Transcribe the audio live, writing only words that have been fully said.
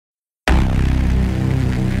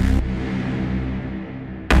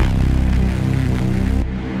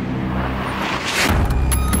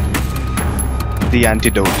The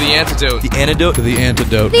antidote. The antidote. The antidote. The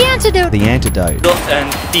antidote. The antidote. The antidote. The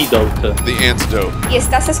antidote. The antidote. Y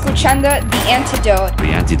estás escuchando The Antidote.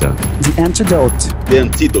 The antidote. The antidote. The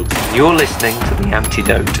antidote. You're listening to The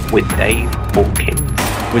Antidote with Dave Hawkins.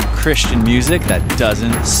 With Christian music that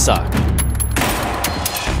doesn't suck.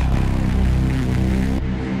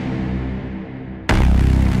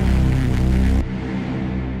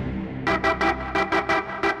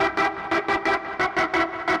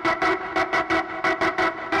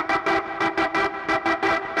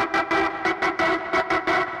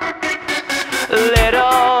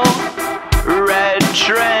 Little red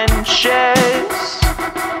trenches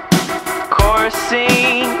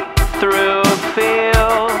coursing through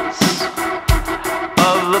fields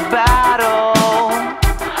of the battle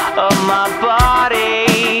of my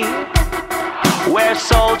body, where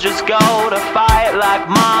soldiers go to fight like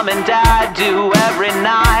mom and dad do every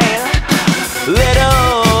night.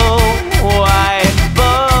 Little white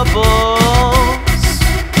bubbles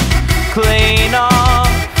clean off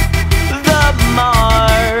the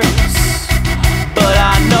Mars, but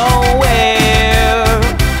I know where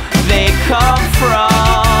they come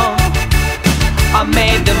from. I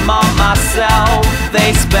made them all myself.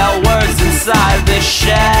 They spell words inside the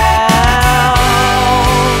shell.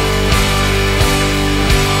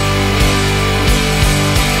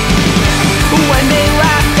 When they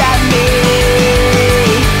laughed at me,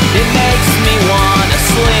 it makes me wanna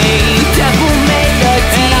sleep. Devil made a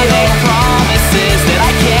deal and I made promises that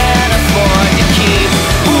I can't afford to keep.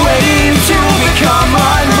 Waiting to become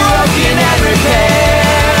unbroken and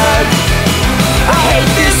repaired. I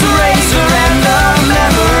hate this razor and the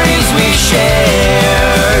memories we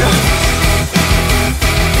shared.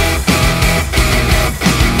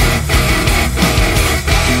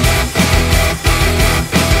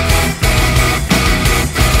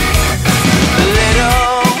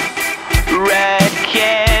 Little red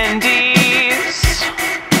candies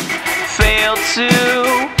fail to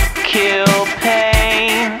kill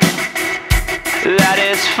pain that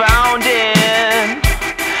is found in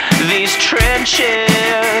these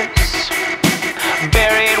trenches,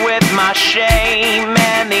 buried with my shame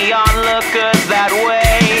and the onlookers that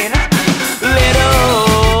wait.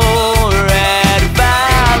 Little red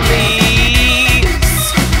valleys,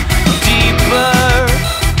 deeper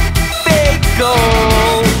they go.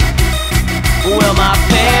 Will my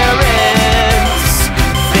parents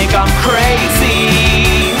think I'm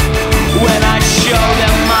crazy when I show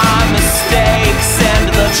them my mistakes and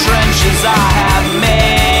the trenches I have made?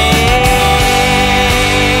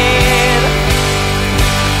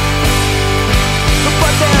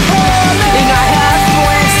 But they're hurling, I have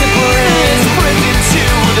plans to bring it to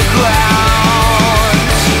the ground.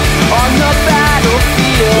 On the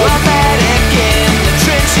battlefield, a medic in the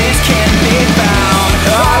trenches can be found.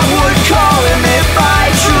 I would call him if I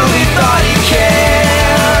truly thought he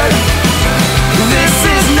cared. This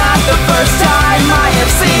is not the first time I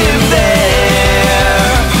have seen him there.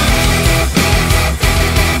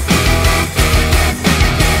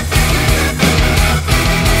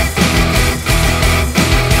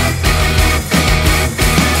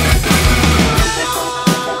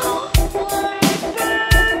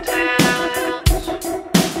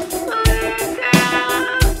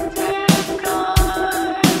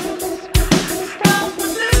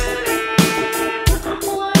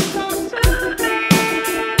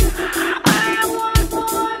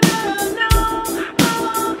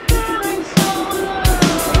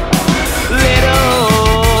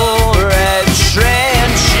 Little red trenches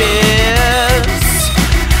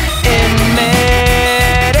in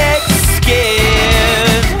medic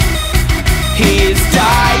skin. He's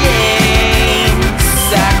dying,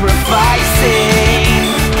 sacrificing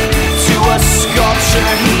to a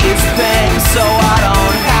sculpture he's been, so I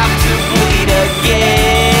don't have to bleed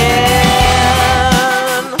again.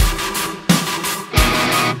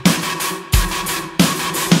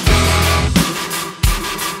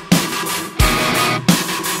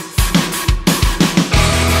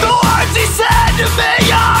 The words he said to me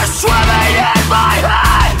are swimming in my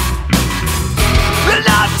head,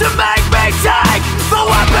 enough to make me take the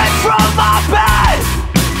weapons from my bed.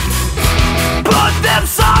 Put them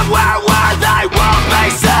somewhere where they won't be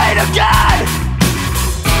seen again.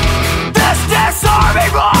 This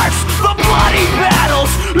disarming march, the bloody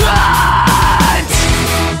battles end.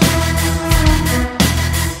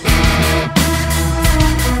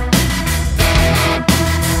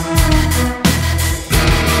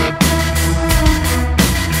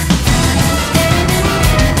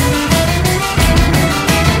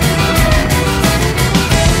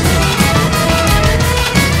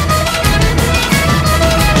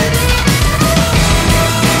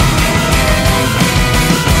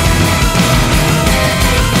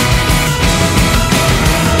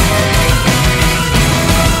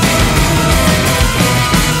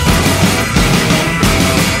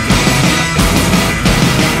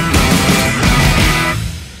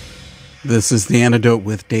 This is The Antidote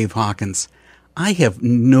with Dave Hawkins. I have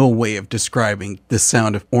no way of describing the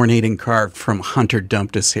sound of Ornate and Carved from Hunter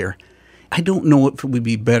Dumped Us here. I don't know if it would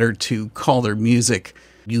be better to call their music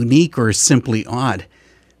unique or simply odd,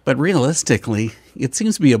 but realistically, it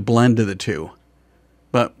seems to be a blend of the two.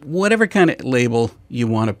 But whatever kind of label you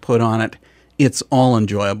want to put on it, it's all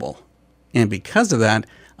enjoyable. And because of that,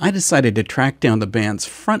 I decided to track down the band's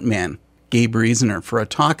frontman, Gabe Reasoner, for a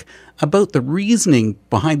talk about the reasoning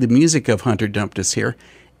behind the music of Hunter Dumped Us here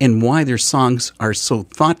and why their songs are so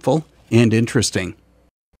thoughtful and interesting.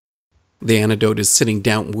 The Antidote is sitting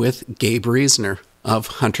down with Gabe Reasoner of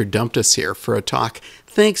Hunter Dumped Us here for a talk.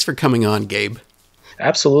 Thanks for coming on, Gabe.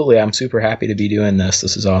 Absolutely. I'm super happy to be doing this.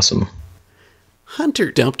 This is awesome. Hunter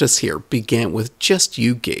Dumped Us here began with just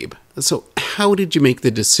you, Gabe. So how did you make the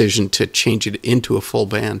decision to change it into a full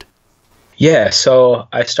band? Yeah, so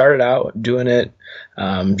I started out doing it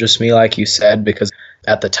just me, like you said, because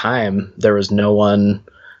at the time there was no one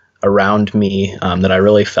around me that I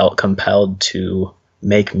really felt compelled to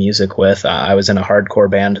make music with. I was in a hardcore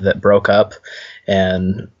band that broke up,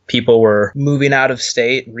 and people were moving out of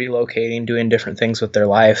state, relocating, doing different things with their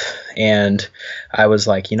life. And I was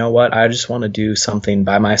like, you know what? I just want to do something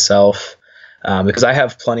by myself, because I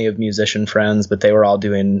have plenty of musician friends, but they were all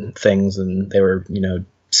doing things and they were,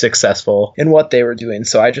 successful in what they were doing.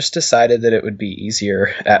 So I just decided that it would be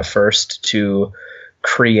easier at first to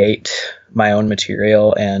create my own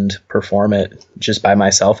material and perform it just by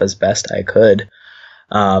myself as best I could.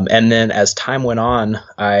 And then as time went on,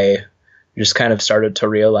 I just kind of started to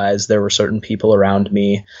realize there were certain people around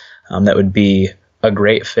me that would be a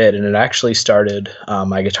great fit. And it actually started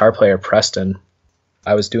my guitar player, Preston.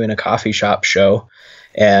 I was doing a coffee shop show,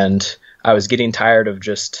 and I was getting tired of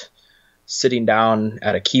just sitting down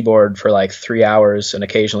at a keyboard for like 3 hours and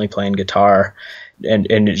occasionally playing guitar. And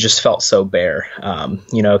it just felt so bare,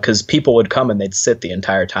 because people would come and they'd sit the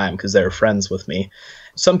entire time because they were friends with me.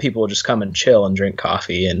 Some people would just come and chill and drink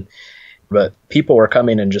coffee, but people were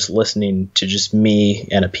coming and just listening to just me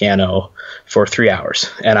and a piano for 3 hours.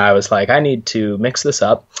 And I was like, I need to mix this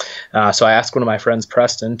up. So I asked one of my friends,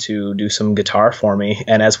 Preston, to do some guitar for me.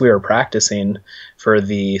 And as we were practicing for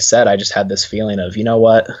the set, I just had this feeling of, you know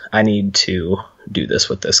what, I need to do this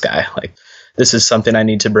with this guy. Like, this is something I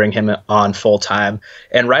need to bring him on full time.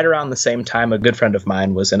 And right around the same time, a good friend of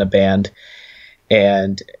mine was in a band,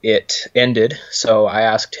 and it ended. So I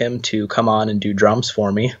asked him to come on and do drums for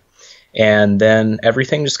me. And then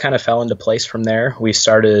everything just kind of fell into place from there. We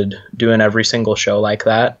started doing every single show like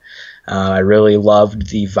that. I really loved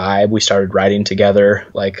the vibe. We started writing together.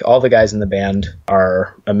 Like, all the guys in the band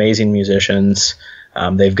are amazing musicians.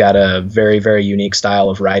 They've got a very, very unique style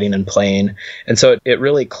of writing and playing. And so it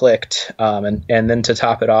really clicked. And then to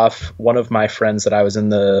top it off, one of my friends that I was in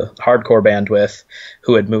the hardcore band with,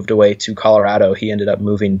 who had moved away to Colorado, he ended up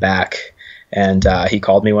moving back. And he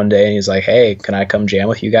called me one day and he's like, hey, can I come jam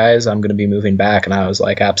with you guys? I'm going to be moving back. And I was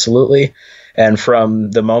like, absolutely. And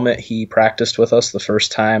from the moment he practiced with us the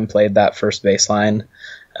first time, played that first bass line,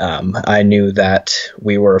 I knew that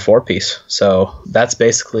we were a four-piece. So that's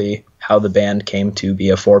basically how the band came to be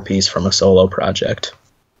a four-piece from a solo project.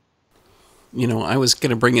 I was going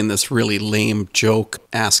to bring in this really lame joke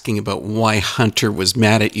asking about why Hunter was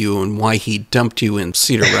mad at you and why he dumped you in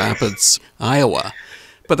Cedar Rapids, Iowa.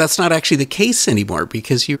 But that's not actually the case anymore,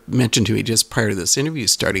 because you mentioned to me just prior to this interview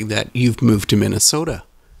starting that you've moved to Minnesota.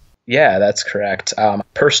 Yeah, that's correct.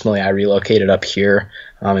 Personally, I relocated up here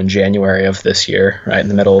in January of this year, right in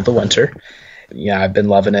the middle of the winter. Yeah, I've been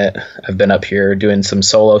loving it. I've been up here doing some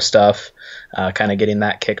solo stuff, kind of getting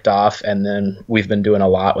that kicked off. And then we've been doing a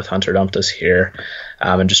lot with Hunter Dumped Us here,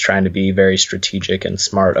 and just trying to be very strategic and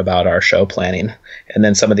smart about our show planning. And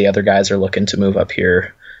then some of the other guys are looking to move up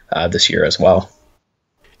here this year as well.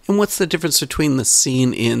 And what's the difference between the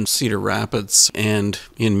scene in Cedar Rapids and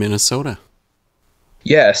in Minnesota?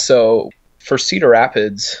 Yeah, so for Cedar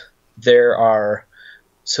Rapids, there are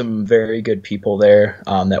some very good people there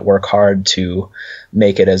that work hard to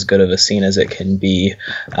make it as good of a scene as it can be.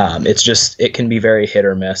 It can be very hit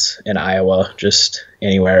or miss in Iowa, just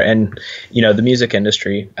anywhere. And, the music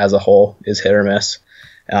industry as a whole is hit or miss.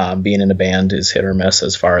 Being in a band is hit or miss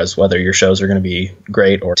as far as whether your shows are going to be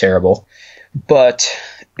great or terrible. But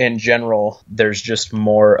in general, there's just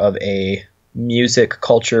more of a music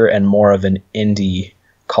culture and more of an indie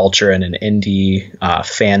culture and an indie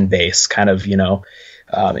fan base. Kind of,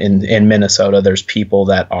 in Minnesota, there's people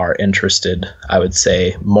that are interested, I would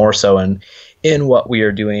say, more so in what we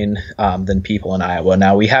are doing than people in Iowa.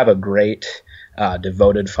 Now, we have a great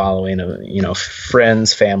devoted following of,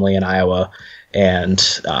 friends, family in Iowa. And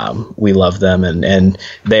we love them. And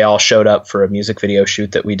they all showed up for a music video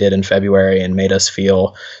shoot that we did in February and made us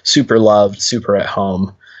feel super loved, super at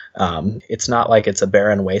home. It's not like it's a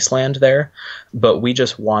barren wasteland there, but we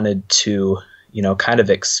just wanted to, kind of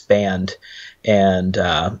expand. And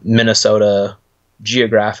Minnesota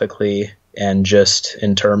geographically and just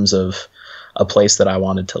in terms of a place that I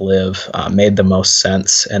wanted to live made the most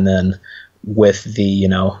sense. And then with the,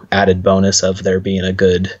 added bonus of there being a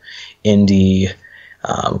good indie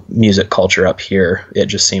music culture up here, it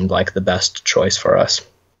just seemed like the best choice for us.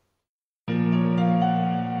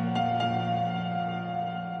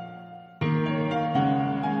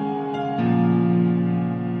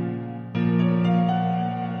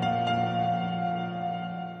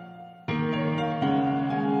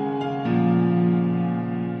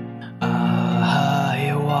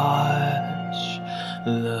 I watch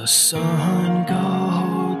the sun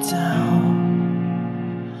go down.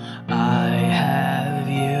 I have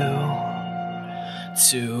you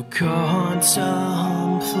to contemplate.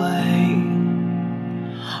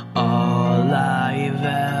 All I've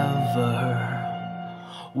ever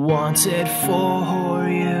wanted for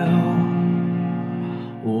you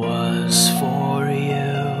was for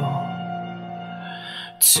you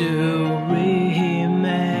to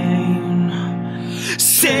remain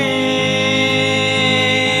safe.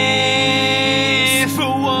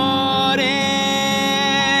 What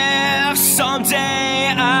if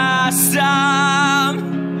someday I stop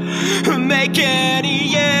making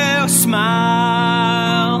you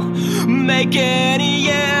smile, making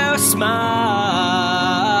you smile?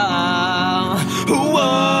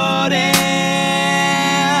 What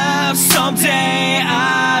if someday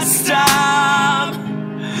I stop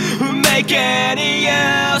making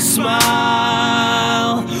you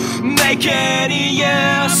smile, making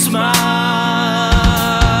you smile?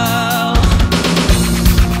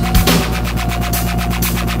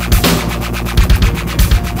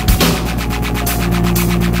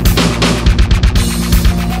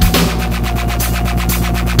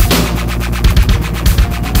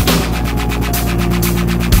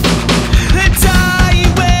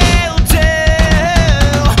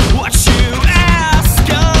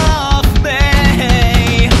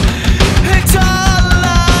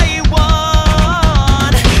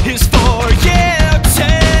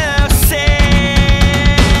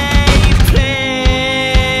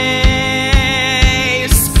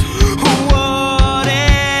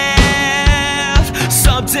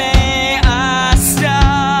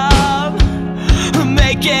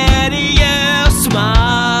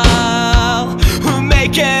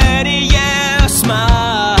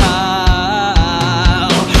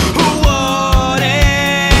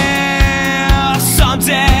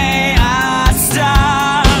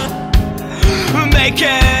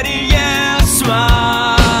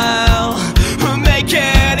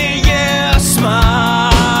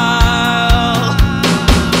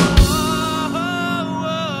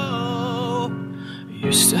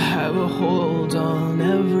 Used to have a hold on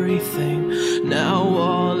everything, now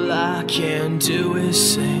all I can do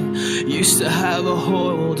is sing. Used to have a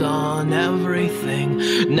hold on everything,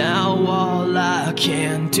 now all I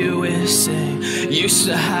can do is sing. Used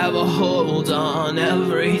to have a hold on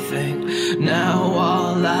everything, now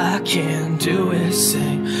all I can do is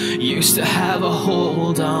sing. Used to have a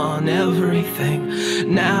hold on everything,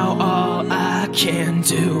 now all I can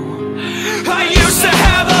do. I used to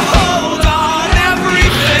have a hold on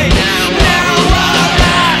everything, now all I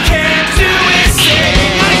can do is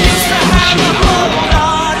sing. I used to have a hold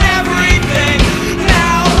on everything,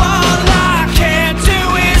 now all I can do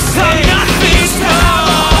is sing. Nothing's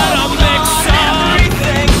but a mix of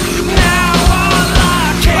everything, now all I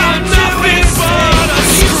can do is sing. I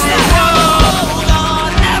used to have a hold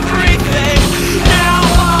on everything, now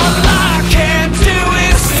all I can do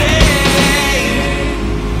is sing.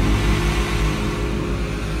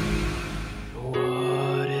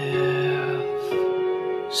 What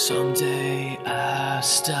if someday I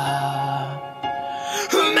stop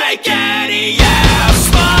making you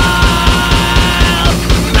smile,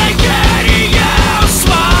 making you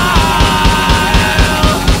smile?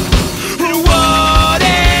 And what if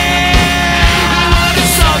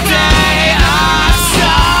someday I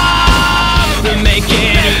stop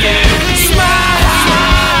making you smile,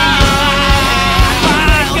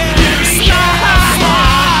 making you smile?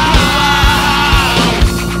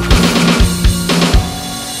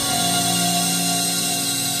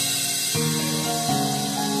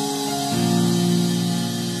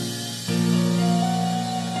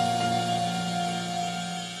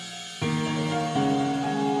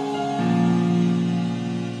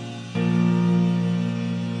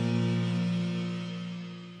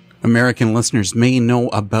 American listeners may know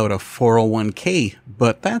about a 401k,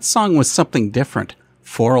 but that song was something different.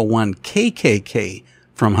 401KKK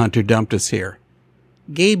from Hunter Dumped Us here.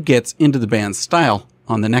 Gabe gets into the band's style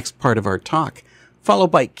on the next part of our talk,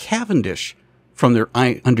 followed by Cavendish from their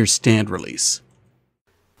I Understand release.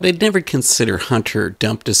 I'd never consider Hunter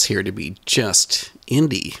Dumped Us here to be just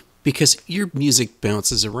indie, because your music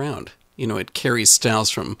bounces around. You know, it carries styles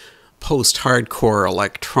from post-hardcore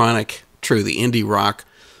electronic through the indie rock,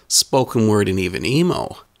 spoken word, and even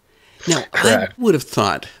emo. Now, Correct. I would have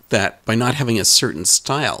thought that by not having a certain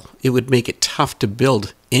style, it would make it tough to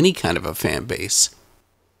build any kind of a fan base.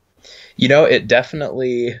 You know,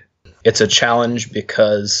 it's a challenge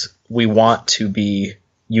because we want to be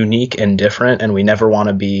unique and different, and we never want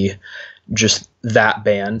to be just that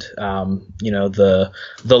band. You know, the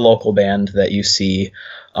local band that you see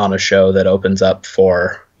on a show that opens up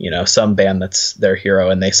for, you know, some band that's their hero,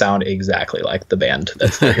 and they sound exactly like the band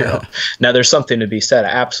that's their hero. Now, there's something to be said,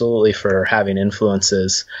 absolutely, for having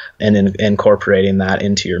influences and incorporating that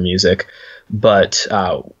into your music. But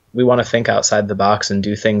we want to think outside the box and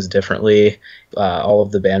do things differently. All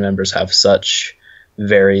of the band members have such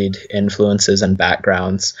varied influences and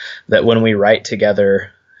backgrounds that when we write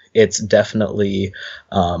together, it's definitely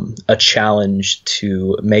a challenge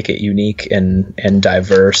to make it unique and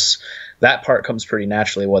diverse. That part comes pretty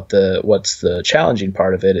naturally. What's the challenging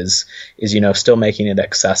part of it is you know, still making it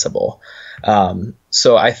accessible.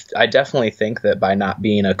 So I definitely think that by not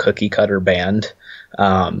being a cookie cutter band,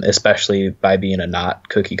 especially by being a not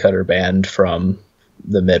cookie cutter band from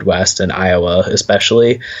the Midwest and Iowa,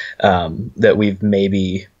 especially, that we've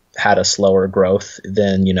maybe had a slower growth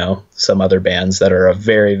than, you know, some other bands that are a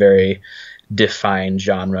very, very defined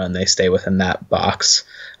genre and they stay within that box.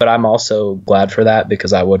 But I'm also glad for that,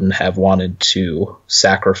 because I wouldn't have wanted to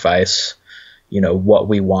sacrifice, you know, what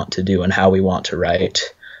we want to do and how we want to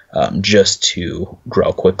write, just to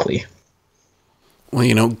grow quickly. Well,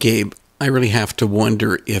 you know, Gabe, I really have to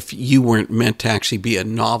wonder if you weren't meant to actually be a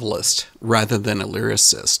novelist rather than a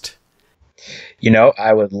lyricist. You know,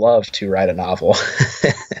 I would love to write a novel.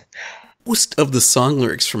 Most of the song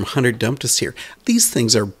lyrics from Hunter Dumped Us here, these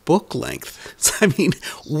things are book length. I mean,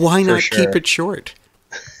 why not keep it short?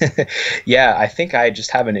 Yeah, I think I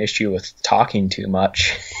just have an issue with talking too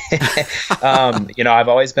much. You know, I've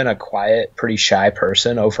always been a quiet, pretty shy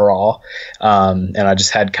person overall. And I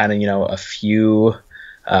just had kind of, you know, a few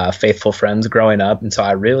faithful friends growing up. And so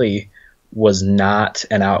I really was not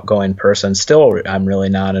an outgoing person. Still, I'm really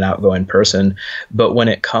not an outgoing person. But when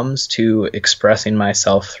it comes to expressing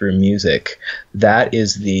myself through music, that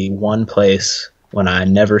is the one place when I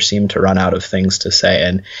never seem to run out of things to say.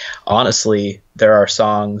 And honestly, there are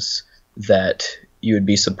songs that you would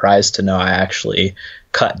be surprised to know I actually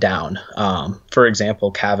cut down. For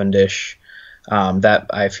example, Cavendish, that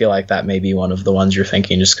I feel like that may be one of the ones you're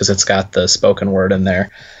thinking, just because it's got the spoken word in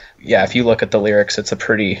there. Yeah, if you look at the lyrics, it's a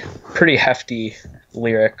pretty hefty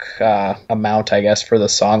lyric amount, I guess, for the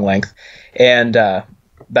song length. And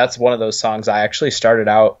that's one of those songs I actually started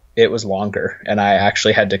out, it was longer, and I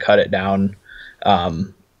actually had to cut it down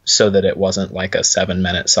so that it wasn't like a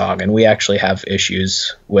 7-minute song. And we actually have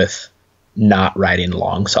issues with not writing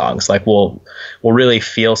long songs. Like we'll really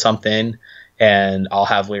feel something and I'll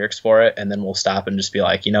have lyrics for it, and then we'll stop and just be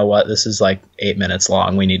like, you know what, this is like 8 minutes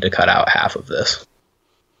long. We need to cut out half of this.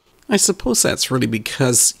 I suppose that's really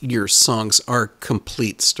because your songs are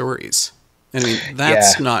complete stories. I mean,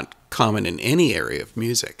 that's not common in any area of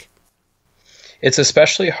music. It's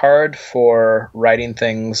especially hard for writing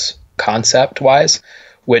things concept-wise,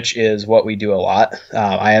 which is what we do a lot.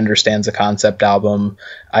 I Understand's a concept album.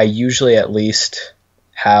 I usually at least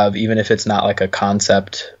have, even if it's not like a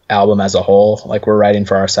concept album as a whole, like we're writing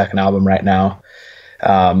for our second album right now,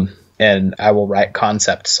 and I will write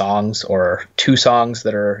concept songs or 2 songs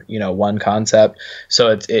that are, you know, one concept.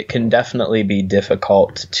 So it can definitely be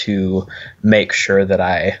difficult to make sure that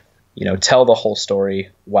I, you know, tell the whole story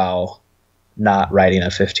while not writing a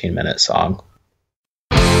 15-minute song.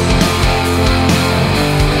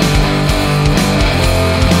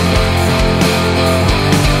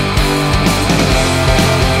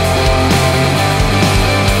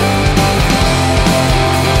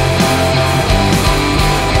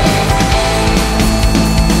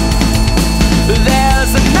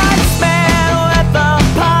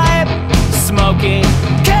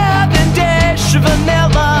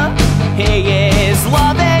 Vanilla, he is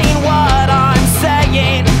loving what I'm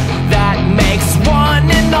saying. That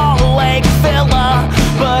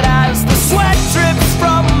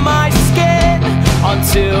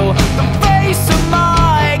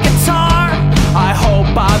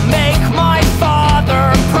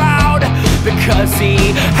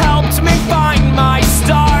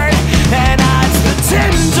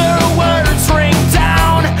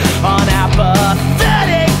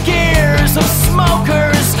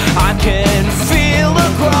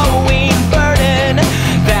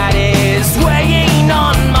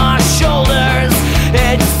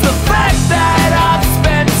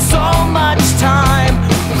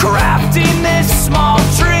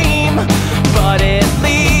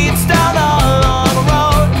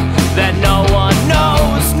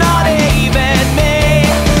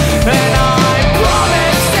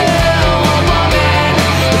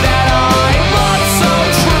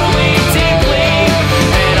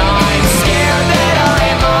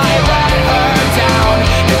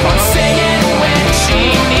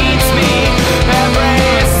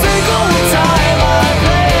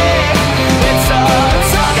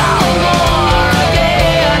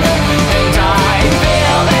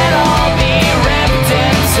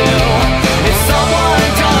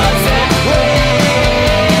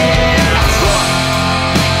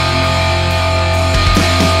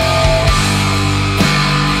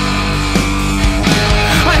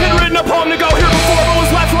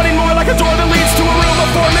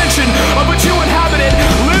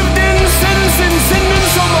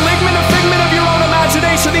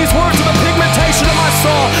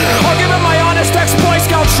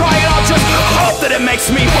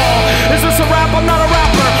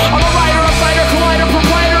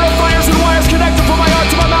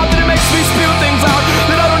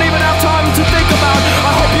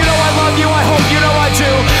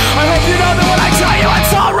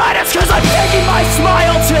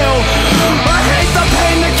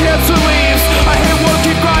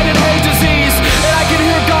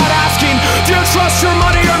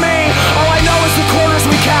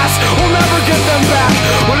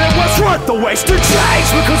wasted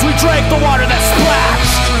change because we drank the water that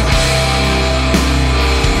splashed.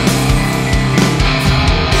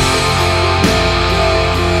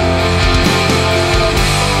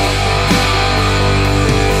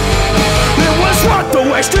 It was worth the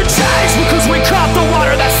wasted change because we caught the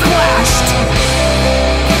water that splashed.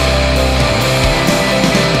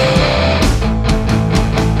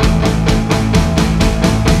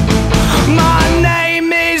 My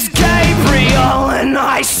name is Gabriel, and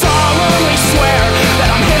I solemnly swear that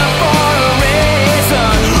I'm here for a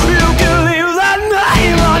reason. You can leave that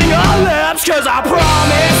name on your lips, 'cause I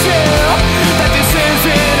promise you that this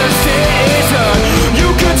isn't a season. You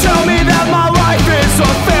can tell me that my life is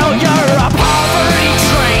a failure, a poverty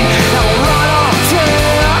train that will run off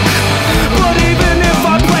track. But even if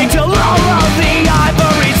I play till all of the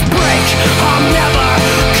ivories break, I'm never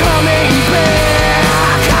coming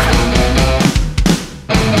back.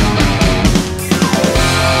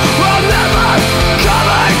 I'm never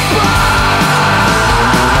coming back.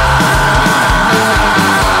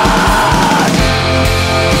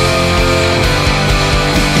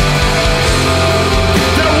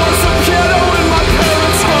 There was a piano in my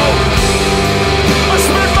parents' home. I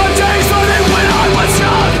spent my days on it when I was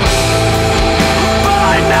young, but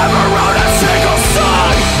I never wrote a single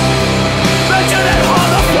song that didn't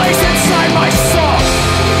hold a place inside my soul.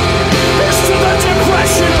 Here's to the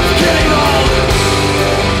depression of getting old.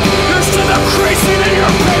 Here's to the creasing in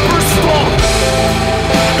your paper's full.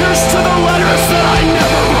 Here's to the letters that I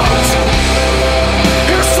never wrote.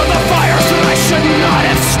 Here's to the fires that I should not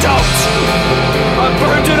have stoked. I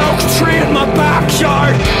burned an oak tree in my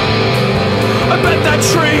backyard. I bet that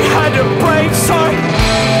tree had to break so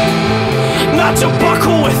not to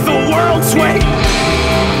buckle with the world's weight.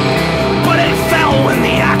 But it fell when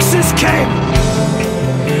the axes came.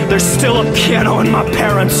 There's still a piano in my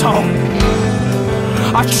parents' home.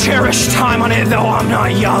 I cherish time on it though I'm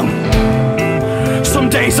not young. Some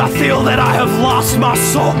days I feel that I have lost my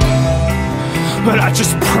soul, but I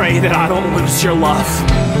just pray that I don't lose your love.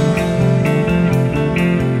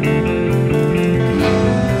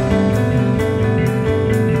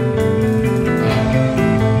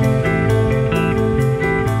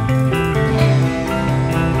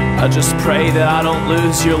 I just pray that I don't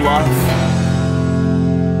lose your love.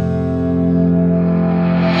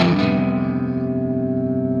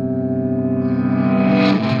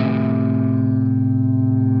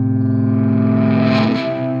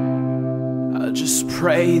 I just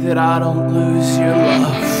pray that I don't lose your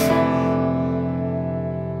love.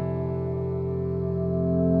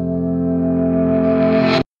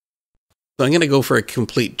 So I'm going to go for a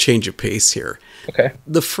complete change of pace here. Okay.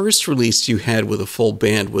 The first release you had with a full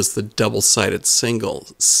band was the double-sided single,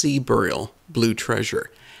 Sea Burial, Blue Treasure.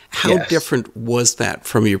 How Yes. different was that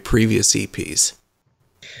from your previous EPs?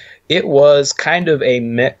 It was kind of a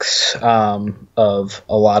mix of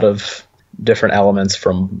a lot of different elements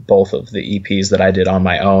from both of the EPs that I did on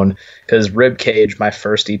my own. Because Ribcage, my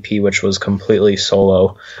first EP, which was completely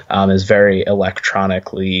solo, is very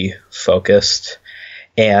electronically focused.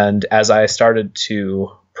 And as I started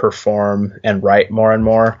to perform and write more and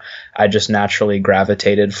more, I just naturally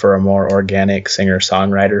gravitated for a more organic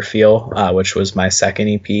singer-songwriter feel, which was my second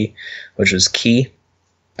EP, which is Key.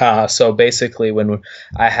 So basically, when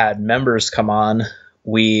I had members come on,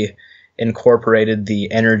 we incorporated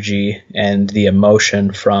the energy and the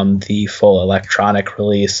emotion from the full electronic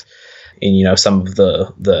release in, you know, some of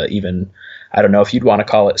the even, I don't know if you'd want to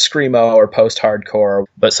call it screamo or post-hardcore,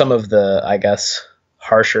 but some of the, I guess,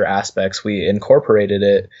 harsher aspects, we incorporated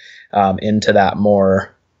it into that more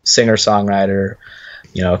singer-songwriter,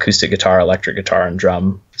 you know, acoustic guitar, electric guitar, and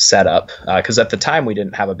drum setup. Because at the time we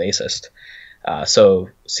didn't have a bassist. So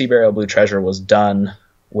Sea Burial Blue Treasure was done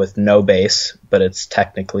with no bass, but it's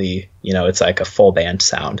technically, you know, it's like a full band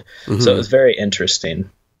sound. Mm-hmm. So it was very interesting.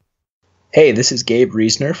 Hey, this is Gabe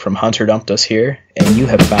Reisner from Hunter Dumped Us here, and you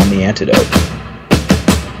have found the antidote.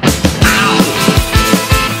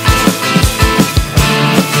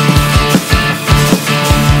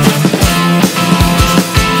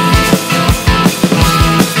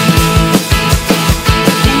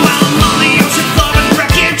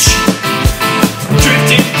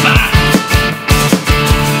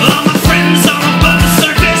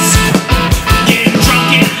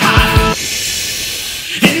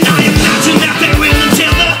 And I imagine that they will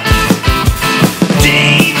until the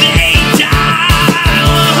day they die.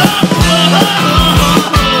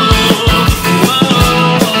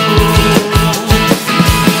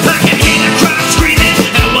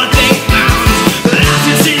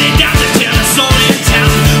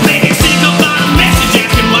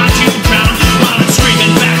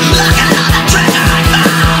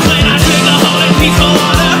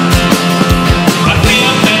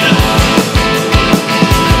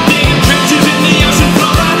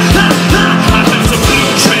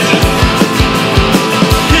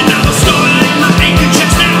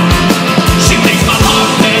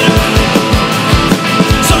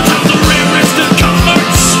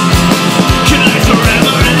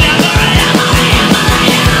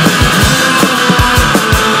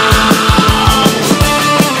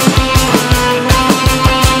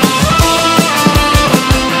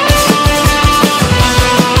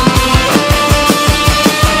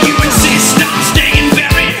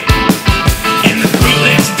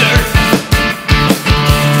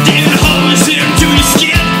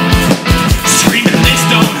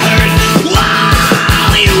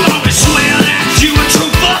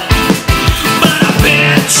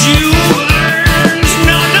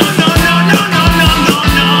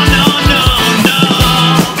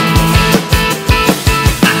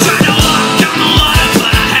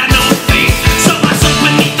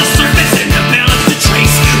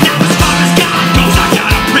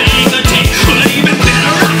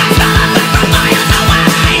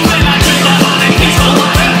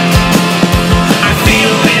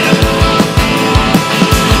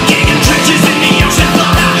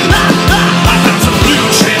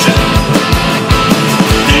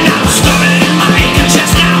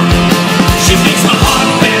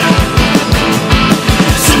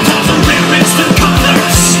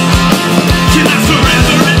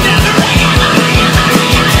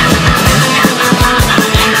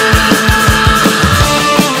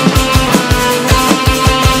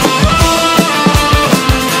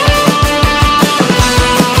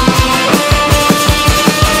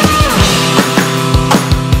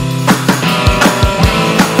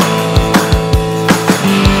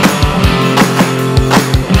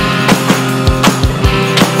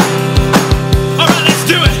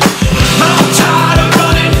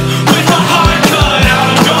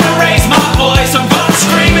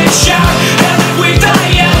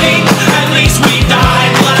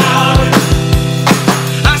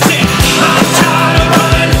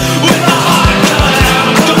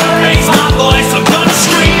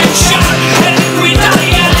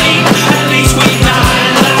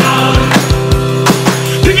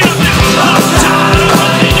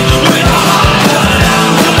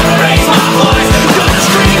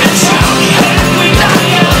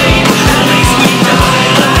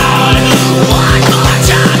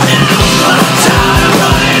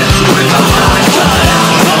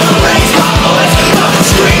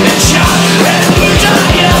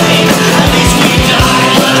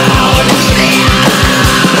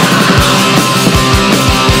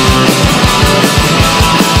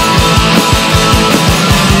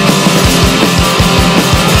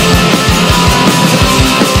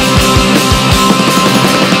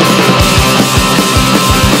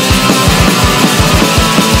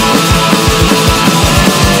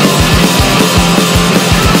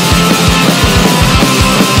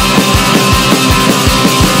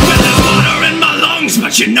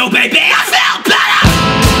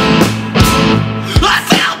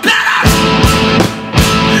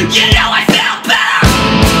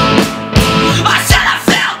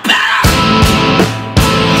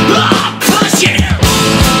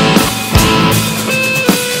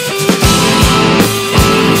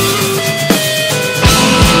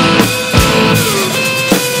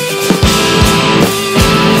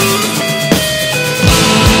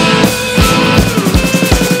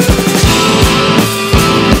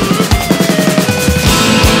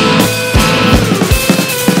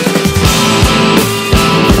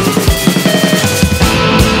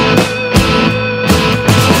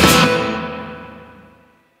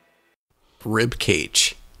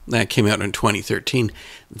 Ribcage. That came out in 2013.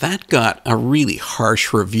 That got a really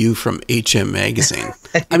harsh review from HM Magazine.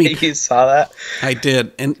 I mean, you saw that? I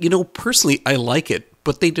did. And, you know, personally, I like it,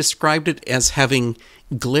 but they described it as having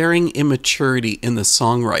glaring immaturity in the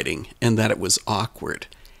songwriting and that it was awkward.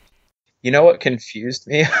 You know what confused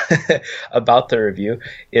me about the review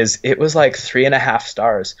is it was like 3.5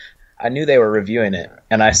 stars. I knew they were reviewing it,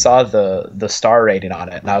 and I saw the star rating on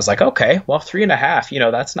it, and I was like, okay, well, 3.5, you know,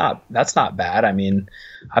 that's not bad. I mean,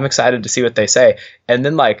 I'm excited to see what they say. And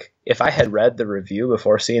then, like, if I had read the review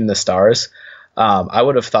before seeing the stars, I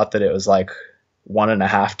would have thought that it was like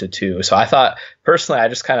 1.5 to 2. So I thought, personally, I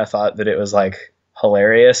just kind of thought that it was like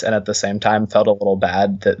hilarious, and at the same time felt a little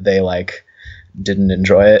bad that they like didn't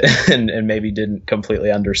enjoy it and maybe didn't completely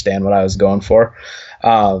understand what I was going for.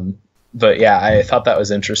 But yeah, I thought that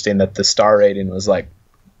was interesting that the star rating was like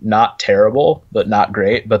not terrible, but not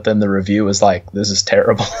great. But then the review was like, this is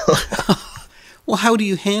terrible. Well, how do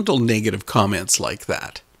you handle negative comments like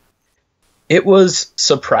that? It was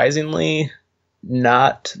surprisingly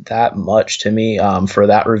not that much to me for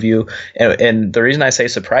that review. And the reason I say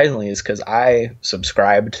surprisingly is because I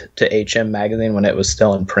subscribed to HM Magazine when it was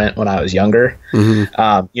still in print when I was younger.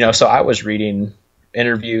 Mm-hmm. You know, so I was reading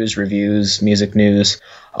interviews, reviews, music news,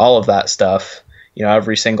 all of that stuff, you know,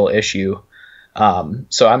 every single issue.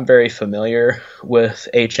 So I'm very familiar with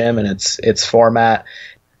HM and its format.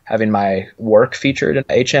 Having my work featured in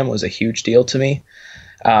HM was a huge deal to me.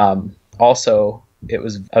 Also, it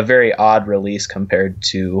was a very odd release compared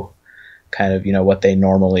to kind of, you know, what they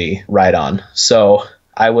normally write on. So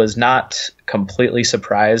I was not completely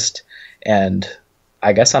surprised, and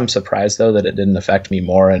I guess I'm surprised though that it didn't affect me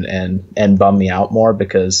more and bum me out more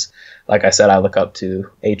because, like I said, I look up to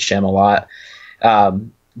HM a lot.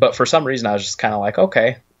 But for some reason I was just kind of like,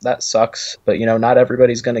 okay, that sucks. But, you know, not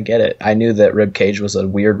everybody's going to get it. I knew that Ribcage was a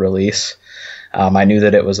weird release. I knew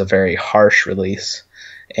that it was a very harsh release.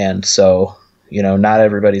 And so, you know, not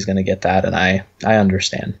everybody's going to get that. And I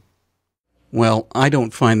understand. Well, I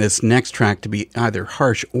don't find this next track to be either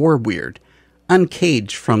harsh or weird.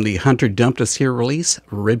 Uncaged from the Hunter Dumped Us Here release,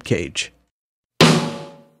 Ribcage.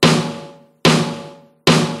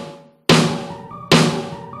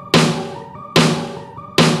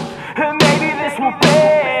 Maybe this will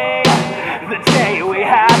be the day we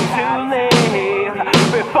have to leave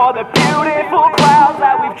before the beautiful clouds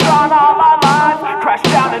that we've drawn all our lives crash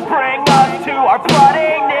down and bring us to our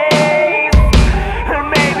bloody knees. And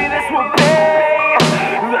maybe this will be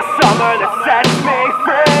the summer that sets me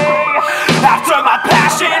free after my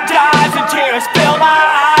passion dies and tears fill my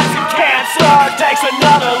eyes and cancer takes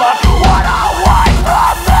another look. What a way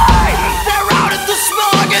from me! They're out at the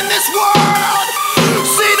smog in this world.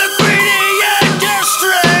 See the greedy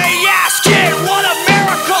industry asking what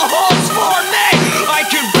America holds for me. I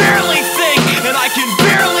can barely think and I can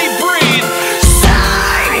barely breathe.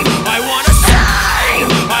 Sing! I wanna sing!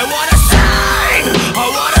 I wanna sing! I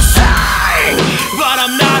wanna sing! But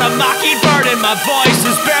I'm not a mockingbird and my voice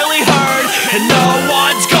is barely heard. And no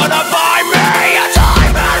one's gonna buy me a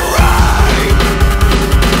time and rain.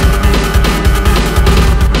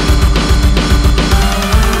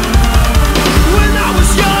 When I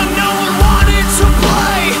was young, no one wanted to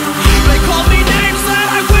play. They called me names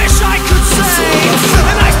that I wish I could say,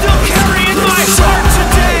 and I still carry in my heart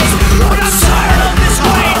today. But I'm tired of this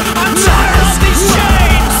weight, I'm tired of these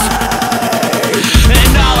chains.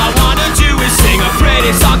 And all I wanna do is sing a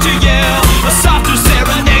pretty song to you, a softer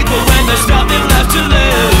serenade, but when there's nothing left to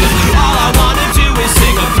lose. All I wanna do is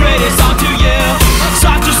sing a pretty song to you,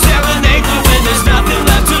 softer serenade, but when there's nothing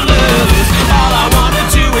left to lose. All I wanna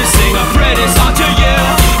do is sing a pretty song to you,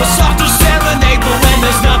 a softer serenade, but when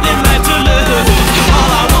there's nothing left to lose.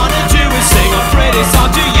 All I wanna do is sing a pretty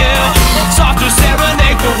song to you, softer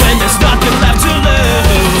serenade, but when there's nothing left to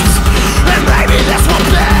lose. And maybe this will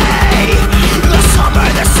be the summer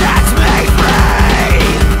that sets me free.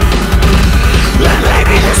 And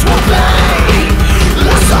maybe this will be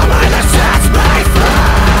the summer that sets me free.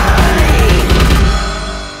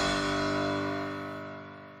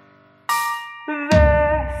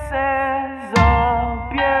 This is a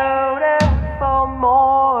beautiful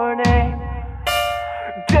morning.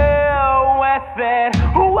 Do with it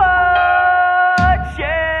what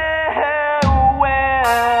you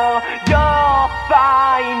will. You'll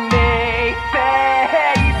find me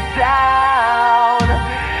face down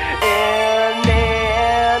in the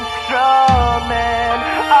instrument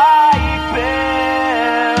I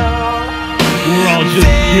build. We're all just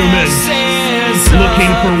humans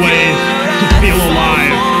looking for ways to feel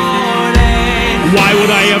alive. Why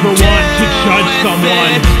would I ever want to judge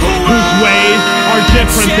someone whose ways are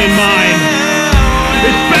different than mine?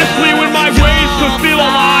 especially when my ways to feel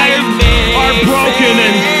alive are broken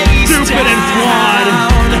and stupid and flawed.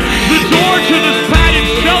 The door to this padded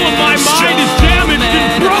shell of my mind is damaged and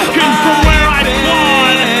broken from where I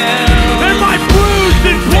clawed. And my bruised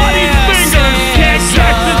and bloody fingers can't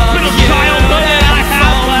catch this bit of childhood that I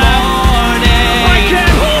have left. I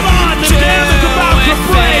can't hold on, the dam is about to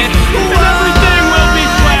break, and everything will be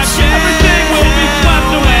swept, everything will be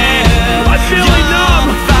swept away. I'm feeling numb,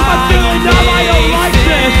 I don't like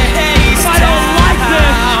this, I don't like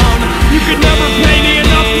this. You could never pay me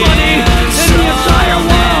enough money in the entire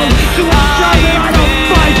world to ensure that I don't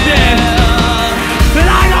fight this, that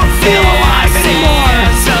I don't feel alive anymore.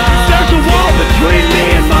 There's a wall between me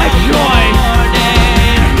and my joy,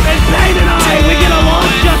 and Payne and I, we get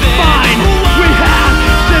along just fine. We have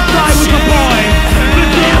since I was a boy. The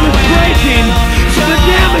dam is breaking, the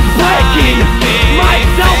dam is breaking. My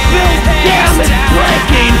self-built dam is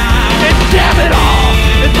breaking, and damn it all,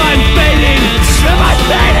 if I'm fading, am I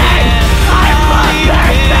fading? I must be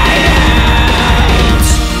fading!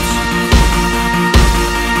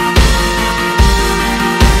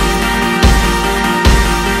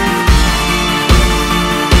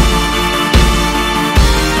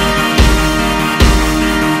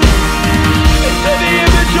 Into the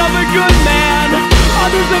image of a good man,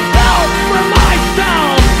 others have felt for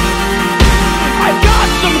myself. I've got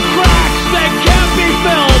some cracks that can't be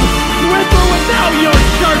filled with or without your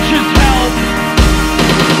church's help.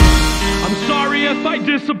 I'm sorry if I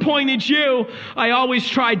disappointed you. I always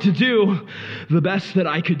tried to do the best that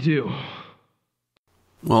I could do.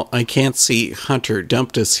 Well, I can't see Hunter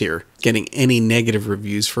Dumped Us here getting any negative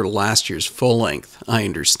reviews for last year's full length. I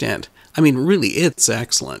understand. I mean, really, it's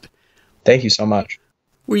excellent. Thank you so much.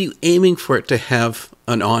 Were you aiming for it to have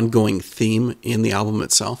an ongoing theme in the album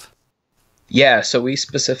itself? Yeah, so we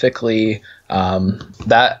specifically,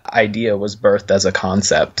 that idea was birthed as a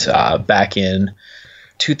concept back in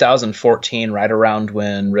 2014, right around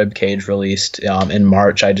when Ribcage released in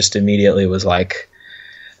March. I just immediately was like,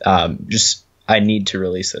 I need to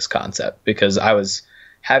release this concept, because I was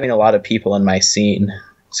having a lot of people in my scene,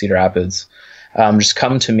 Cedar Rapids, just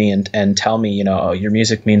come to me and tell me, you know, oh, your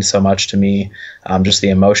music means so much to me, just the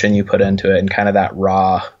emotion you put into it and kind of that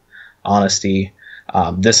raw honesty.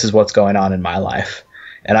 This is what's going on in my life.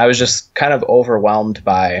 And I was just kind of overwhelmed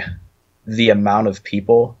by the amount of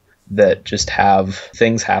people that just have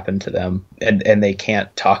things happen to them and they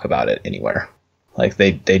can't talk about it anywhere. Like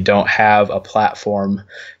they don't have a platform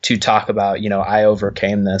to talk about, you know, I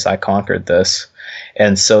overcame this, I conquered this.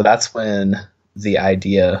 And so that's when the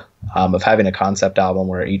idea of having a concept album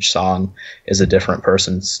where each song is a different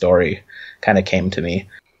person's story kind of came to me.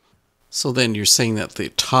 So then you're saying that the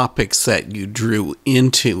topics that you drew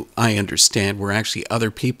into I Understand were actually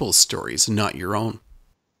other people's stories, not your own.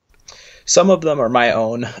 Some of them are my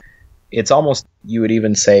own. It's almost, you would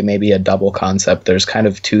even say, maybe a double concept. There's kind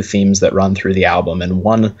of two themes that run through the album, and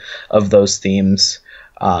one of those themes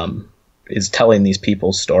is telling these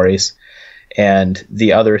people's stories. And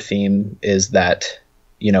the other theme is that,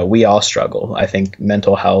 you know, we all struggle. I think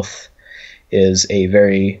mental health is a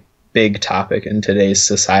very big topic in today's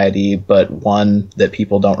society, but one that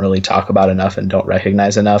people don't really talk about enough and don't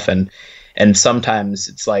recognize enough. And sometimes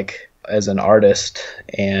it's like, as an artist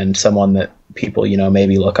and someone that people, you know,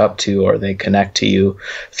 maybe look up to or they connect to you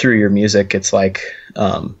through your music, it's like,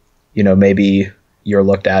 you know, maybe you're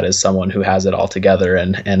looked at as someone who has it all together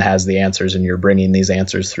and has the answers, and you're bringing these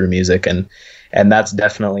answers through music. And that's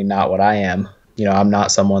definitely not what I am. You know, I'm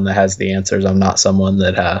not someone that has the answers. I'm not someone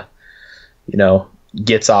that, you know,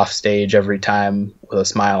 gets off stage every time with a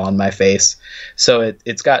smile on my face. So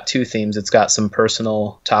it's got two themes. It's got some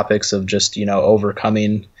personal topics of just, you know,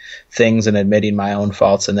 overcoming things and admitting my own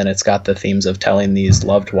faults. And then it's got the themes of telling these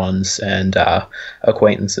loved ones and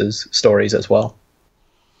acquaintances stories as well.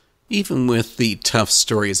 Even with the tough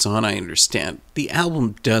stories on I Understand, the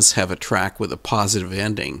album does have a track with a positive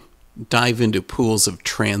ending. Dive into Pools of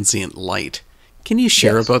Transient Light. Can you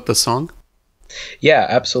share about the song? Yeah,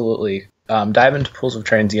 absolutely. Dive into Pools of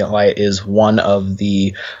Transient Light is one of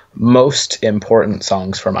the most important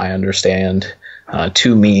songs from I Understand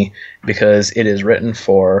to me, because it is written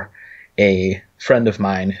for a friend of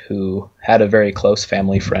mine who had a very close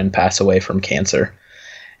family friend pass away from cancer.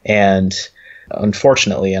 And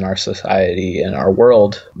unfortunately, in our society, in our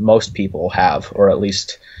world, most people have, or at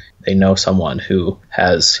least they know someone who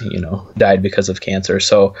has, you know, died because of cancer.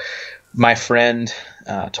 So my friend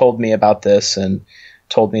told me about this and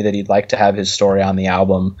told me that he'd like to have his story on the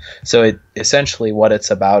album. So essentially what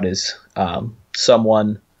it's about is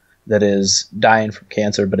someone that is dying from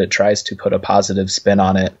cancer, but it tries to put a positive spin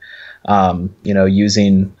on it, you know,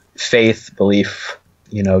 using faith, belief,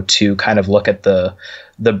 to kind of look at the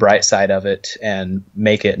bright side of it and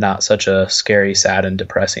make it not such a scary, sad, and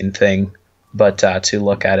depressing thing, but to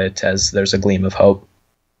look at it as there's a gleam of hope.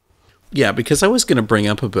 Yeah, because I was going to bring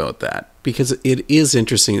up about that, because it is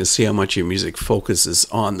interesting to see how much your music focuses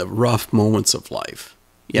on the rough moments of life.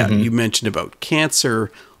 Yeah, you mentioned about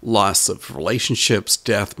cancer, loss of relationships,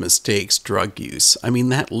 death, mistakes, drug use. I mean,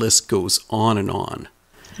 that list goes on and on.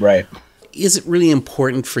 Right. Is it really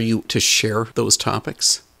important for you to share those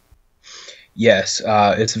topics? Yes,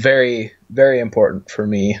 it's very, very important for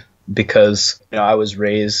me because I was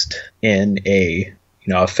raised in a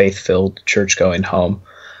faith-filled church-going home,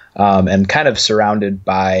 and kind of surrounded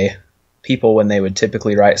by people when they would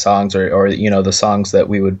typically write songs or the songs that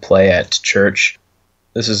we would play at church.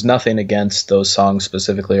 This is nothing against those songs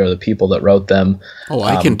specifically or the people that wrote them. Oh,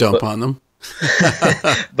 I can dump on them.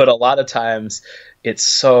 But a lot of times it's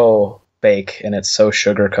so fake and it's so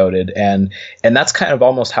sugar-coated. And that's kind of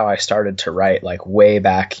almost how I started to write, like way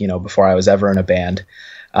back, before I was ever in a band.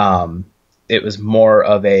 It was more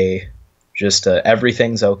of just a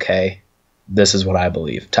everything's okay, this is what I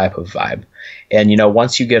believe type of vibe. And,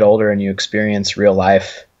 once you get older and you experience real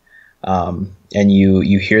life, and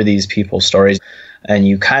you hear these people's stories, and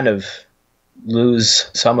you kind of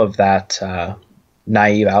lose some of that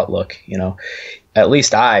naive outlook, at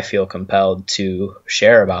least I feel compelled to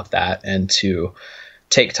share about that and to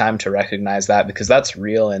take time to recognize that, because that's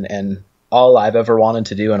real. And all I've ever wanted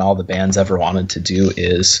to do and all the band's ever wanted to do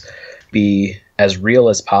is be as real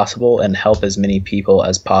as possible and help as many people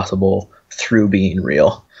as possible through being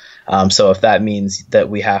real. So if that means that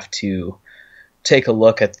we have to take a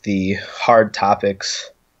look at the hard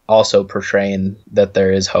topics, also portraying that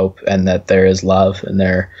there is hope and that there is love and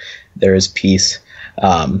there is peace,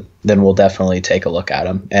 then we'll definitely take a look at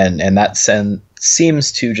them. And that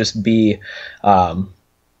seems to just be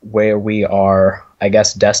where we are, I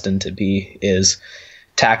guess, destined to be, is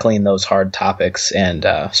tackling those hard topics and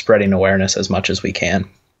spreading awareness as much as we can.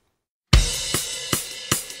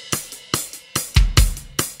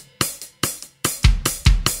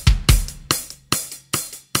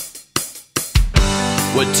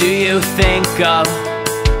 What do you think of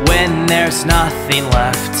when there's nothing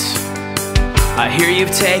left? I hear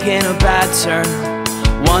you've taken a bad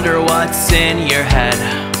turn, wonder what's in your head.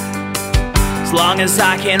 As long as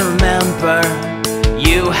I can remember,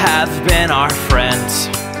 you have been our friend.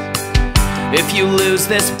 If you lose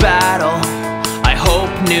this battle, I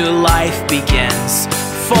hope new life begins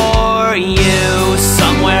for you.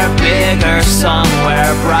 Somewhere bigger,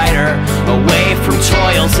 somewhere brighter, away from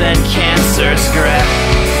toils and cancer's grip.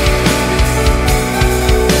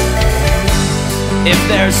 If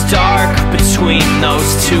there's dark between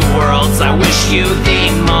those two worlds, I wish you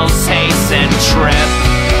the most hastened trip.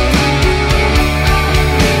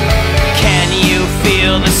 Can you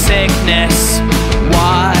feel the sickness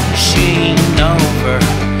washing over?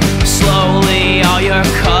 Slowly all your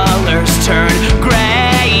colors turn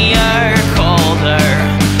grayer, colder,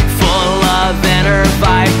 full of inner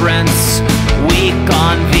vibrance, weak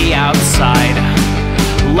on the outside,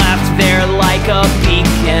 left there like a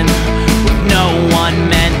beacon with no one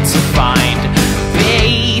meant to find.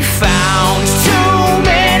 Be found. Too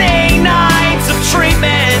many nights of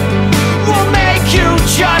treatment will make you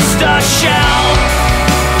just a shell.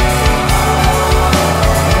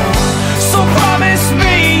 So promise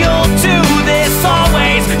me you'll do this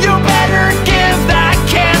always. You better give that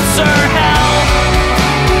cancer hell.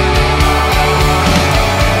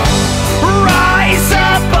 Rise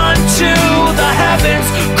up unto the heavens,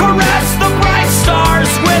 caress the bright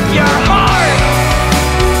stars with your heart.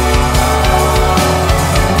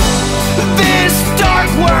 This dark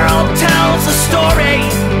world tells a story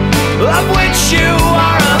of which you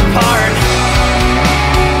are a part.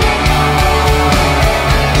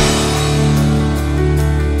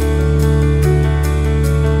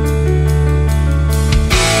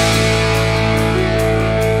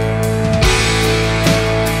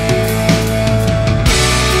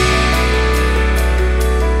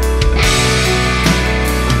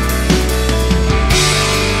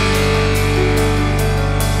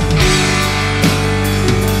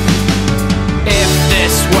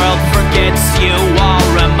 You, I'll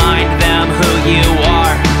remind them who you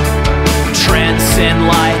are. Transcend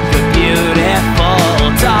like a beautiful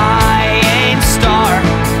dying star.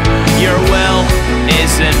 Your will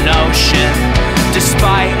is an ocean,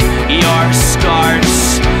 despite your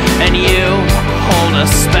scars. And you hold a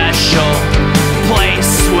special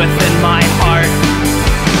place within my heart.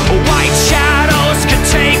 White shadows could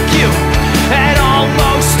take you at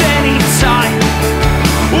almost any time.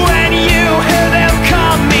 When you hear them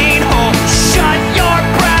coming home, shut your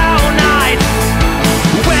brown eyes.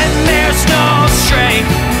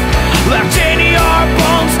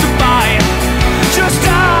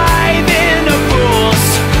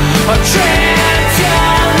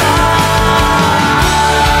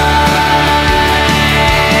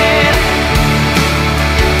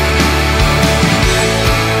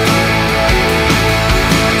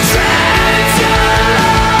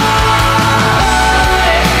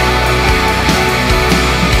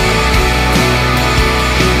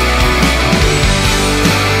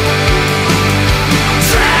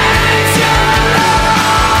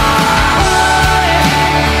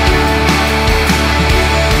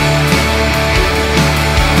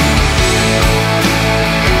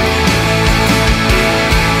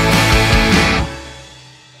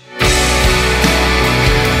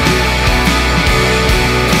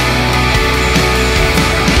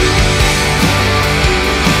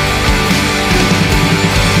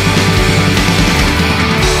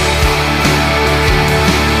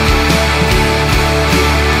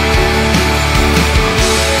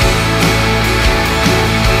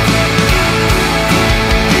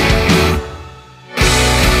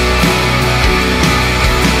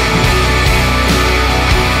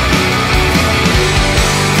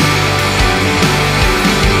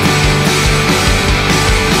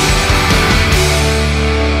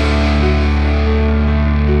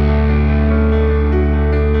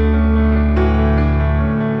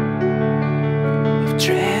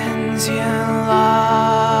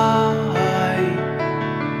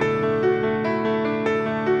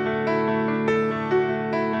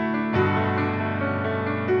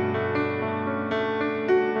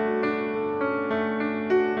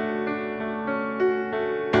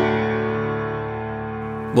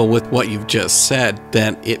 Well, with what you've just said,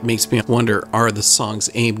 then it makes me wonder, are the songs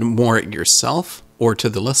aimed more at yourself or to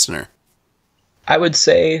the listener? I would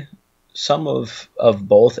say some of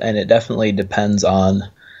both, and it definitely depends on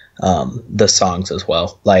the songs as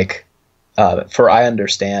well. Like, for I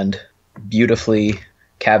Understand, Beautifully,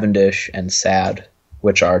 Cavendish, and Sad,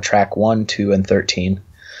 which are track 1, 2, and 13,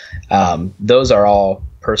 those are all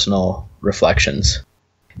personal reflections.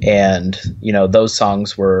 And, you know, those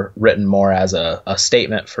songs were written more as a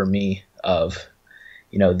statement for me of,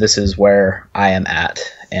 you know, this is where I am at,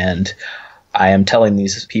 and I am telling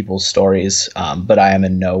these people's stories, but I am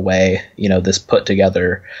in no way, you know, this put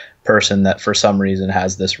together person that for some reason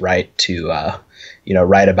has this right to, you know,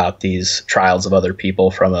 write about these trials of other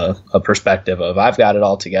people from a perspective of I've got it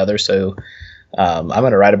all together. So I'm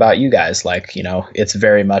going to write about you guys. Like, you know, it's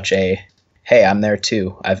very much a, hey, I'm there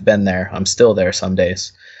too. I've been there. I'm still there some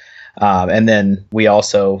days. And then we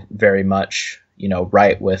also very much, you know,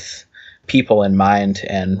 write with people in mind,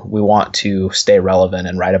 and we want to stay relevant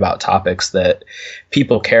and write about topics that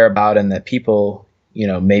people care about and that people, you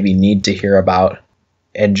know, maybe need to hear about,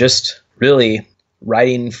 and just really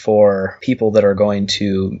writing for people that are going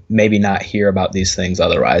to maybe not hear about these things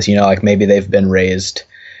otherwise. You know, like maybe they've been raised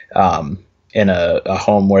in a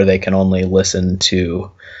home where they can only listen to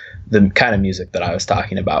the kind of music that I was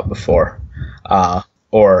talking about before,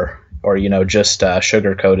 or you know, just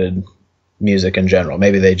sugar-coated music in general.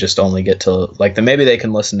 Maybe they just only get to like maybe they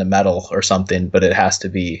can listen to metal or something, but it has to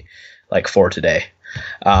be like for today.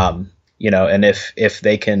 You know, and if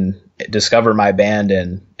they can discover my band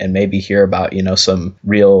and maybe hear about, you know, some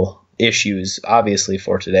real issues, obviously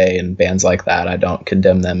for today, and bands like that, I don't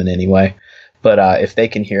condemn them in any way. But if they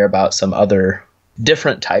can hear about some other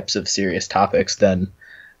different types of serious topics, then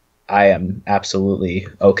I am absolutely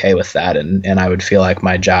okay with that. And I would feel like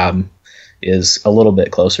my job is a little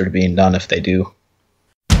bit closer to being done if they do.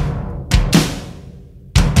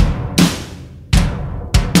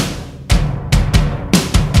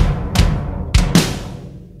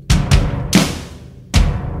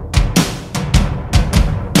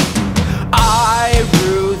 I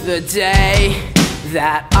rue the day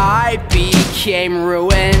that I became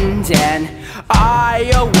ruined, and I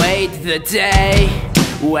await the day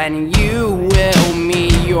when you will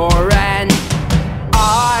meet your end.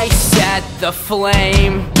 I set the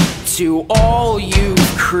flame to all you've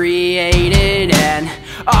created, and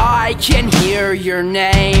I can hear your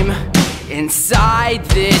name inside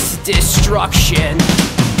this destruction.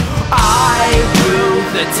 I rue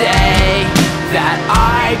the day that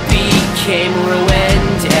I became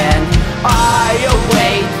ruined, and I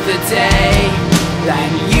await the day that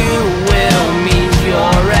you will meet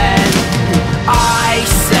your end. I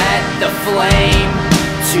set the flame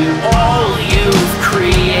to all you've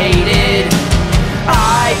created.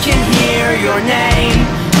 I can hear your name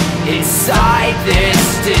inside this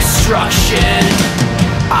destruction.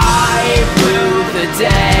 I rue the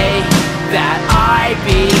day that I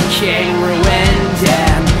became ruined,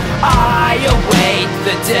 and I await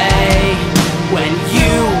the day when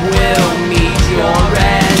you will meet your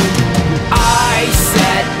end. I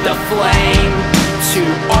set the flame to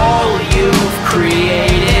all you've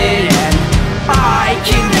created, and I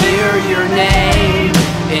can hear your name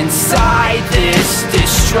inside this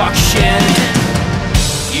destruction.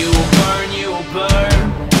 You will burn, you will burn.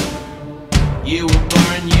 You will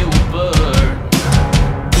burn, you will burn.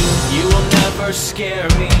 You will never scare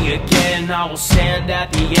me again. I will stand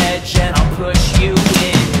at the edge and I'll push you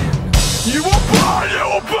in. You will burn, you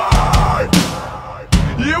will burn.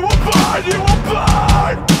 You will burn, you will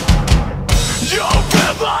burn. You've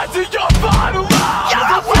been lied to your final life. You're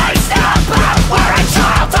the waste of breath where a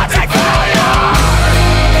child doesn't fire.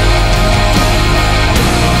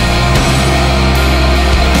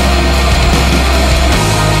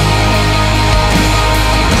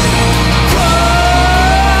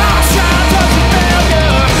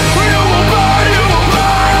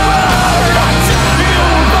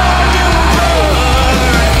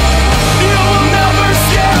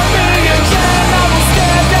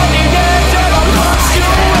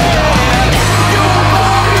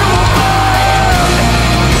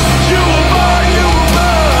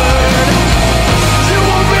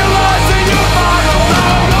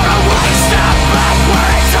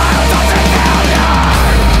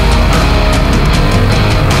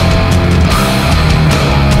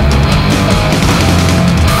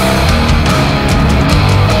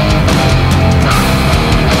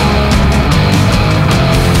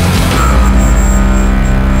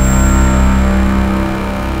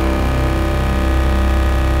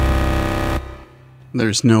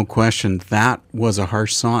 There's no question that was a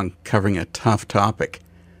harsh song covering a tough topic.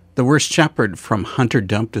 The Worst Shepherd from Hunter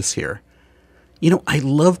Dumped Us here. You know, I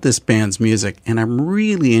love this band's music, and I'm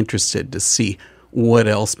really interested to see what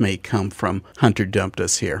else may come from Hunter Dumped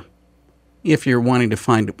Us here. If you're wanting to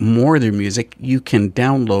find more of their music, you can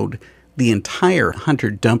download the entire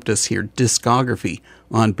Hunter Dumped Us here discography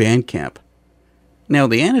on Bandcamp. Now,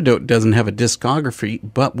 The Antidote doesn't have a discography,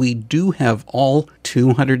 but we do have all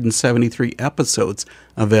 273 episodes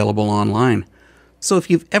available online. So if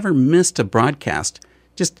you've ever missed a broadcast,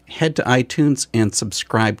 just head to iTunes and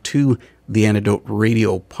subscribe to the Antidote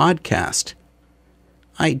Radio podcast.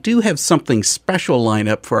 I do have something special lined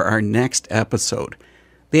up for our next episode.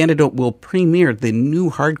 The Antidote will premiere the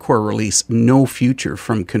new hardcore release, No Future,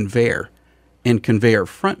 from Conveyor. And Conveyor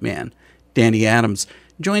frontman, Danny Adams,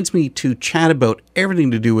 joins me to chat about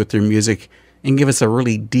everything to do with their music and give us a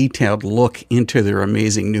really detailed look into their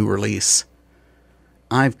amazing new release.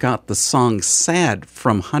 I've got the song Sad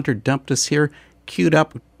from Hunter Dumped Us here queued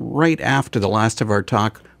up right after the last of our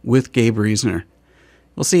talk with Gabe Reisner.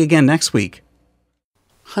 We'll see you again next week.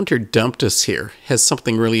 Hunter Dumped Us here has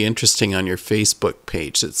something really interesting on your Facebook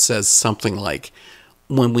page that says something like,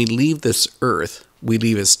 when we leave this earth, we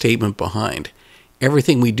leave a statement behind.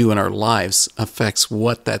 Everything we do in our lives affects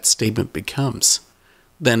what that statement becomes.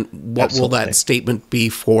 Then what Absolutely. will that statement be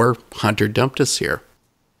for Hunter Dumped Us here?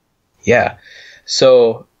 Yeah.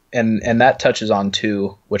 So, and that touches on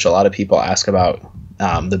too, which a lot of people ask about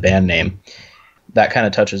the band name. That kind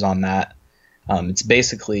of touches on that. It's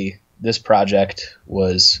basically, this project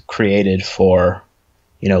was created for,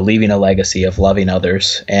 leaving a legacy of loving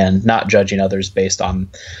others and not judging others based on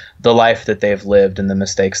the life that they've lived and the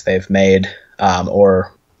mistakes they've made,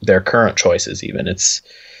 or their current choices even. It's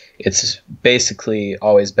basically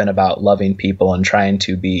always been about loving people and trying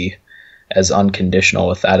to be as unconditional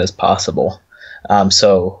with that as possible.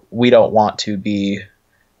 So we don't want to be,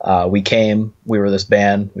 we were this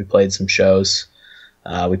band, we played some shows,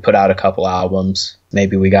 we put out a couple albums,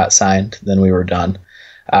 maybe we got signed, then we were done.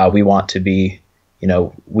 We want to be,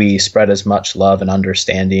 we spread as much love and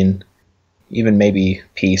understanding, even maybe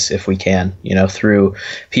peace if we can, through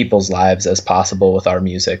people's lives as possible with our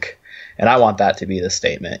music. And I want that to be the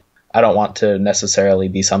statement. I don't want to necessarily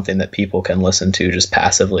be something that people can listen to just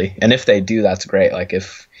passively. And if they do, that's great. Like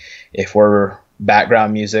if we're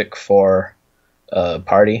background music for a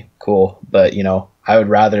party, cool. But, I would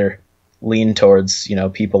rather lean towards,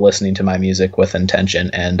 people listening to my music with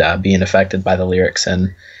intention and being affected by the lyrics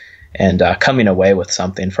and coming away with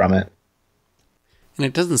something from it. And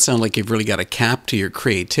it doesn't sound like you've really got a cap to your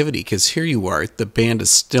creativity, because here you are, the band is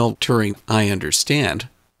still touring I Understand.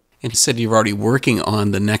 And you said you're already working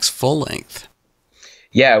on the next full length.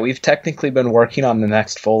 Yeah, we've technically been working on the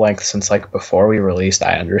next full length since before we released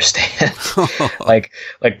I Understand. like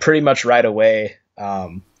pretty much right away,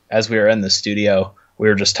 as we were in the studio, we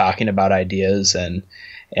were just talking about ideas and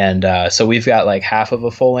so we've got half of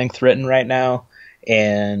a full length written right now,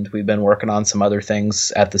 and we've been working on some other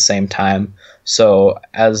things at the same time. So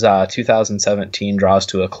as 2017 draws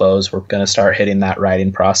to a close, we're going to start hitting that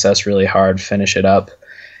writing process really hard, finish it up,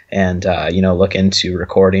 and look into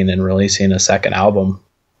recording and releasing a second album.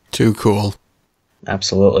 Too cool.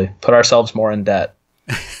 Absolutely. Put ourselves more in debt.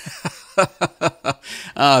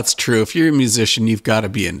 It's true. If you're a musician, you've got to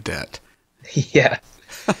be in debt. Yeah.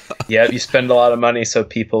 Yeah, you spend a lot of money so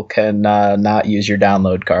people can not use your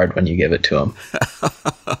download card when you give it to them.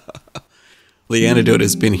 The Antidote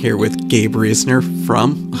has been here with Gabe Reisner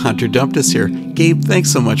from Hunter Dumped Us here. Gabe,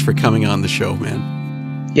 thanks so much for coming on the show,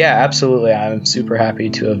 man. Yeah, absolutely. I'm super happy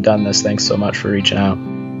to have done this. Thanks so much for reaching out.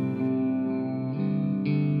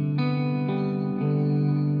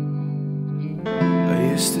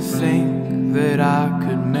 I used to think that I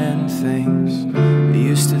could mend things. I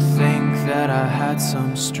used to think that I had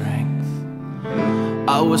some strength.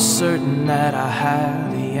 I was certain that I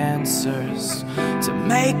had the answers to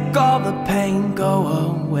make all the pain go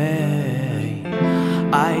away.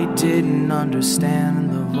 I didn't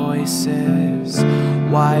understand the voices.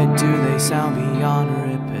 Why do they sound beyond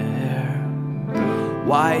repair?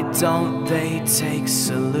 Why don't they take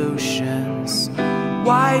solutions?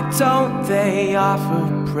 Why don't they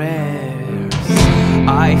offer prayers?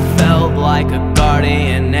 I felt like a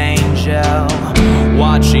guardian angel,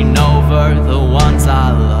 watching over the ones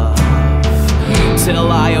I love,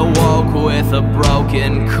 till I awoke with a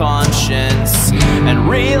broken conscience and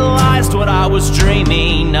realized what I was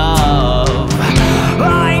dreaming of.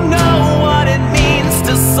 I know what it means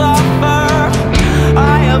to suffer.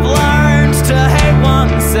 I have learned